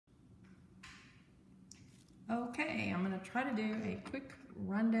Okay, I'm going to try to do a quick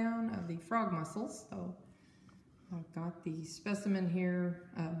rundown of the frog muscles. So I've got the specimen here,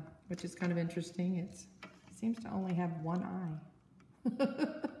 which is kind of interesting. It seems to only have one eye.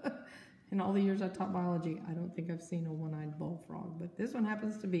 In all the years I taught biology, I don't think I've seen a one-eyed bullfrog, but this one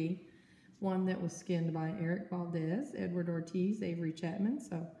happens to be one that was skinned by Eric Valdez, Edward Ortiz, Avery Chapman.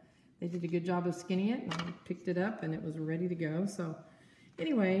 So they did a good job of skinning it, and I picked it up and it was ready to go. So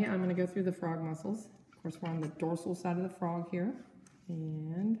anyway, I'm going to go through the frog muscles. Of course, we're on the dorsal side of the frog here,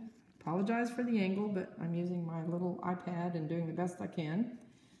 and apologize for the angle, but I'm using my little iPad and doing the best I can.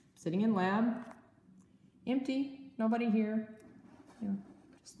 Sitting in lab, empty, nobody here,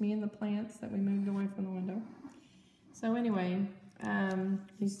 just me and the plants that we moved away from the window. So anyway,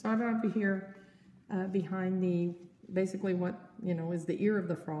 you start over here behind the, basically what, is the ear of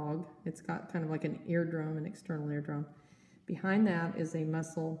the frog. It's got kind of like an eardrum, an external eardrum. Behind that is a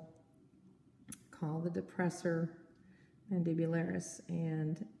muscle called the depressor mandibularis,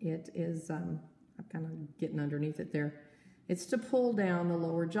 and it is, I'm kind of getting underneath it there. It's to pull down the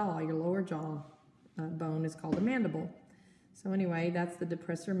lower jaw. Your lower jaw bone is called a mandible. So anyway, that's the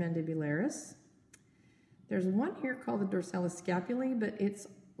depressor mandibularis. There's one here called the dorsalis scapulae, but it's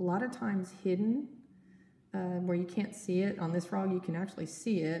a lot of times hidden where you can't see it. On this frog, you can actually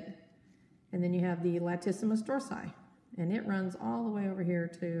see it. And then you have the latissimus dorsi, and it runs all the way over here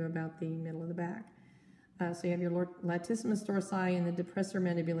to about the middle of the back. So you have your latissimus dorsi and the depressor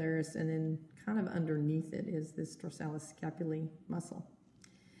mandibularis, and then kind of underneath it is this dorsalis scapulae muscle.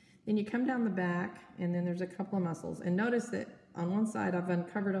 Then you come down the back, and then there's a couple of muscles. And notice that on one side, I've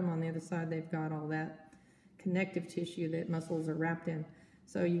uncovered them. On the other side, they've got all that connective tissue that muscles are wrapped in.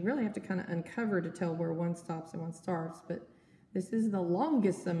 So you really have to kind of uncover to tell where one stops and one starts. But this is the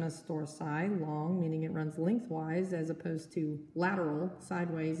longissimus dorsi, long, meaning it runs lengthwise, as opposed to lateral,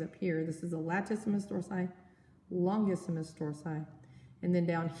 sideways up here. This is the latissimus dorsi, longissimus dorsi. And then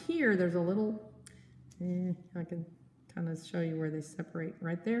down here, there's a little, I can kind of show you where they separate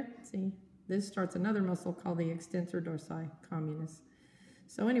right there. See, this starts another muscle called the extensor dorsi communis.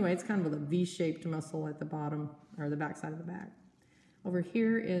 So anyway, it's kind of a V-shaped muscle at the bottom, or the back side of the back. Over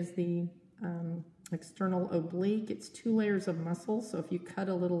here is the external oblique. It's 2 layers of muscle, so if you cut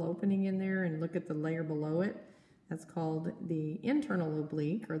a little opening in there and look at the layer below it, that's called the internal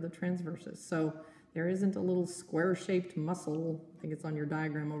oblique, or the transversus. So there isn't a little square-shaped muscle, I think it's on your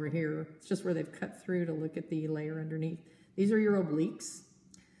diagram over here. It's just where they've cut through to look at the layer underneath. These are your obliques.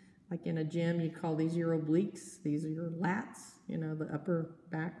 Like in a gym, you'd call these your obliques. These are your lats, the upper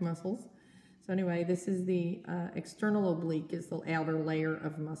back muscles. So anyway, this is the external oblique, is the outer layer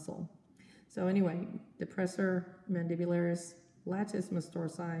of muscle. So anyway, depressor mandibularis, latissimus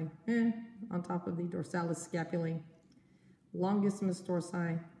dorsi, on top of the dorsalis scapulae, longissimus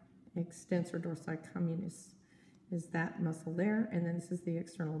dorsi, extensor dorsi communis is that muscle there, and then this is the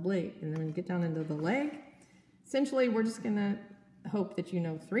external oblique. And then when you get down into the leg, essentially we're just going to hope that you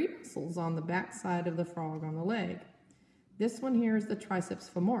know 3 muscles on the back side of the frog on the leg. This one here is the triceps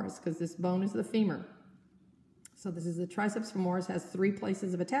femoris, because this bone is the femur. So this is the triceps femoris, has 3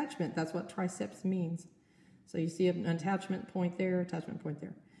 places of attachment. That's what triceps means. So you see an attachment point there, attachment point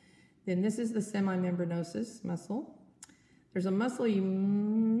there. Then this is the semimembranosus muscle. There's a muscle you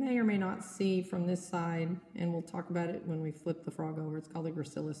may or may not see from this side, and we'll talk about it when we flip the frog over. It's called the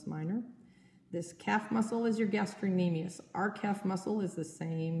gracilis minor. This calf muscle is your gastrocnemius. Our calf muscle is the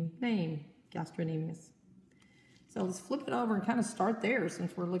same name, gastrocnemius. So let's flip it over and kind of start there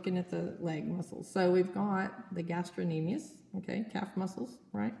since we're looking at the leg muscles. So we've got the gastrocnemius, okay, calf muscles,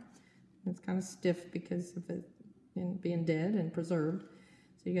 right? It's kind of stiff because of it being dead and preserved.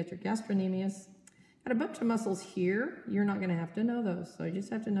 So you got your gastrocnemius. Got a bunch of muscles here. You're not going to have to know those. So you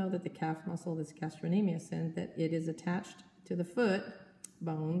just have to know that the calf muscle is gastrocnemius and that it is attached to the foot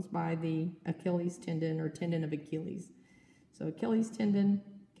bones by the Achilles tendon, or tendon of Achilles. So Achilles tendon,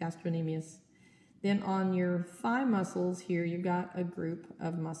 gastrocnemius. Then on your thigh muscles here, you've got a group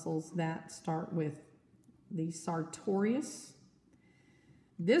of muscles that start with the sartorius.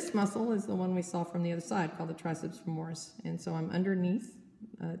 This muscle is the one we saw from the other side, called the triceps femoris. And so I'm underneath.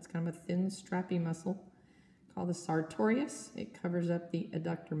 It's kind of a thin, strappy muscle called the sartorius. It covers up the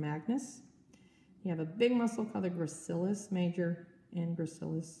adductor magnus. You have a big muscle called the gracilis major and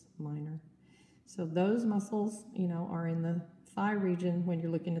gracilis minor. So those muscles, are in the thigh region when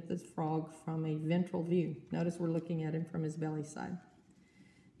you're looking at this frog from a ventral view. Notice we're looking at him from his belly side.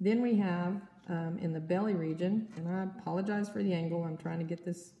 Then we have in the belly region, and I apologize for the angle. I'm trying to get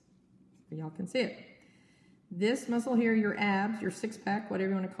this so y'all can see it. This muscle here, your abs, your six-pack, whatever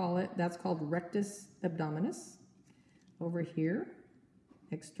you want to call it, that's called rectus abdominis. Over here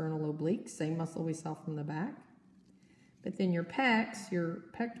external oblique, same muscle we saw from the back. But then your pecs, your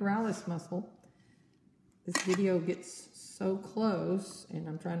pectoralis muscle, this video gets so close, and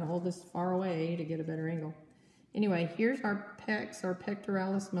I'm trying to hold this far away to get a better angle. Anyway, here's our pecs, our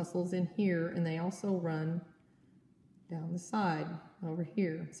pectoralis muscles in here, and they also run down the side over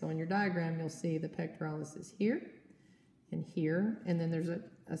here. So in your diagram, you'll see the pectoralis is here and here, and then there's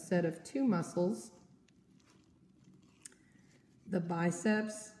a set of two muscles. The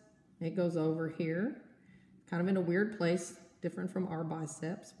biceps, it goes over here, kind of in a weird place, different from our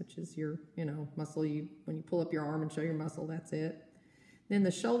biceps, which is your, muscle when you pull up your arm and show your muscle, that's it. Then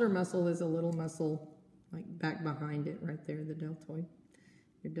the shoulder muscle is a little muscle like back behind it right there, the deltoid.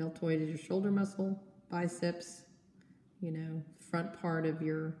 Your deltoid is your shoulder muscle, biceps, front part of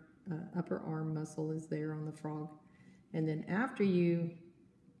your upper arm muscle is there on the frog. And then after you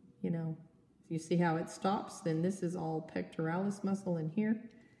see how it stops, then this is all pectoralis muscle in here.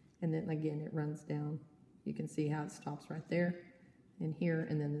 And then again, it runs down. You can see how it stops right there and here,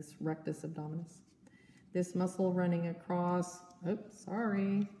 and then this rectus abdominis. This muscle running across,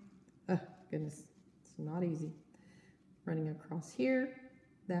 sorry. Oh, goodness, it's not easy. Running across here,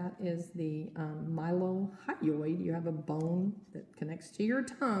 that is the mylohyoid. You have a bone that connects to your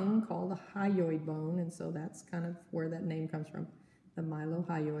tongue called the hyoid bone, and so that's kind of where that name comes from. The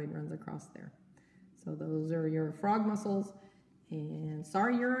mylohyoid runs across there. So those are your frog muscles, and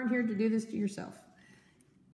sorry you aren't here to do this to yourself.